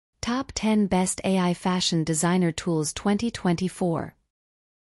Top 10 Best AI Fashion Designer Tools 2024.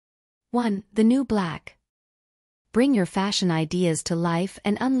 1. The New Black. Bring your fashion ideas to life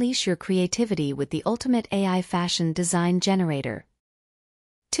and unleash your creativity with the ultimate AI fashion design generator.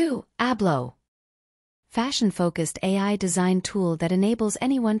 2. Ablo. Fashion-focused AI design tool that enables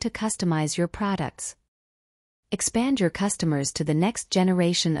anyone to customize your products. Expand your customers to the next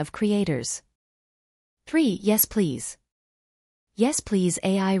generation of creators. 3. Yes Please. Yes Please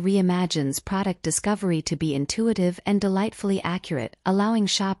AI reimagines product discovery to be intuitive and delightfully accurate, allowing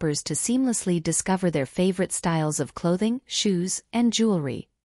shoppers to seamlessly discover their favorite styles of clothing, shoes, and jewelry.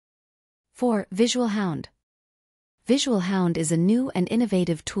 4. Visual Hound. Visual Hound is a new and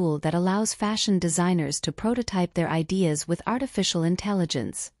innovative tool that allows fashion designers to prototype their ideas with artificial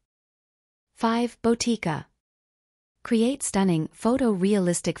intelligence. 5. Botica. Create stunning,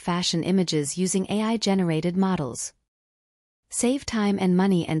 photorealistic fashion images using AI-generated models. Save time and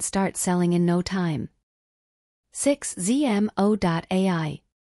money and start selling in no time. 6. ZMO.ai.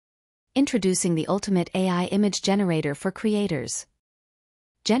 Introducing the ultimate AI image generator for creators.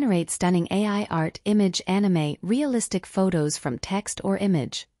 Generate stunning AI art, image, anime, realistic photos from text or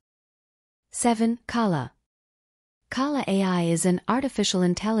image. 7. Kala. Kala AI is an artificial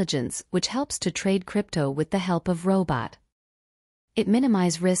intelligence which helps to trade crypto with the help of robot. It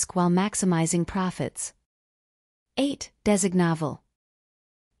minimizes risk while maximizing profits. 8. Designavel.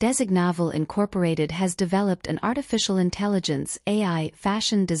 Designavel Incorporated has developed an artificial intelligence AI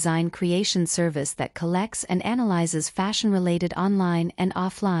fashion design creation service that collects and analyzes fashion-related online and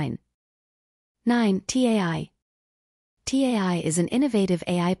offline. 9. TAI. TAI is an innovative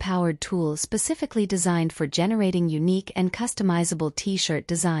AI-powered tool specifically designed for generating unique and customizable t-shirt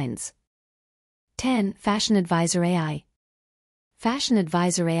designs. 10. Fashion Advisor AI. Fashion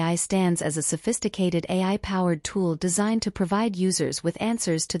Advisor AI stands as a sophisticated AI-powered tool designed to provide users with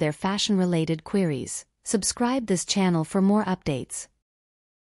answers to their fashion-related queries. Subscribe this channel for more updates.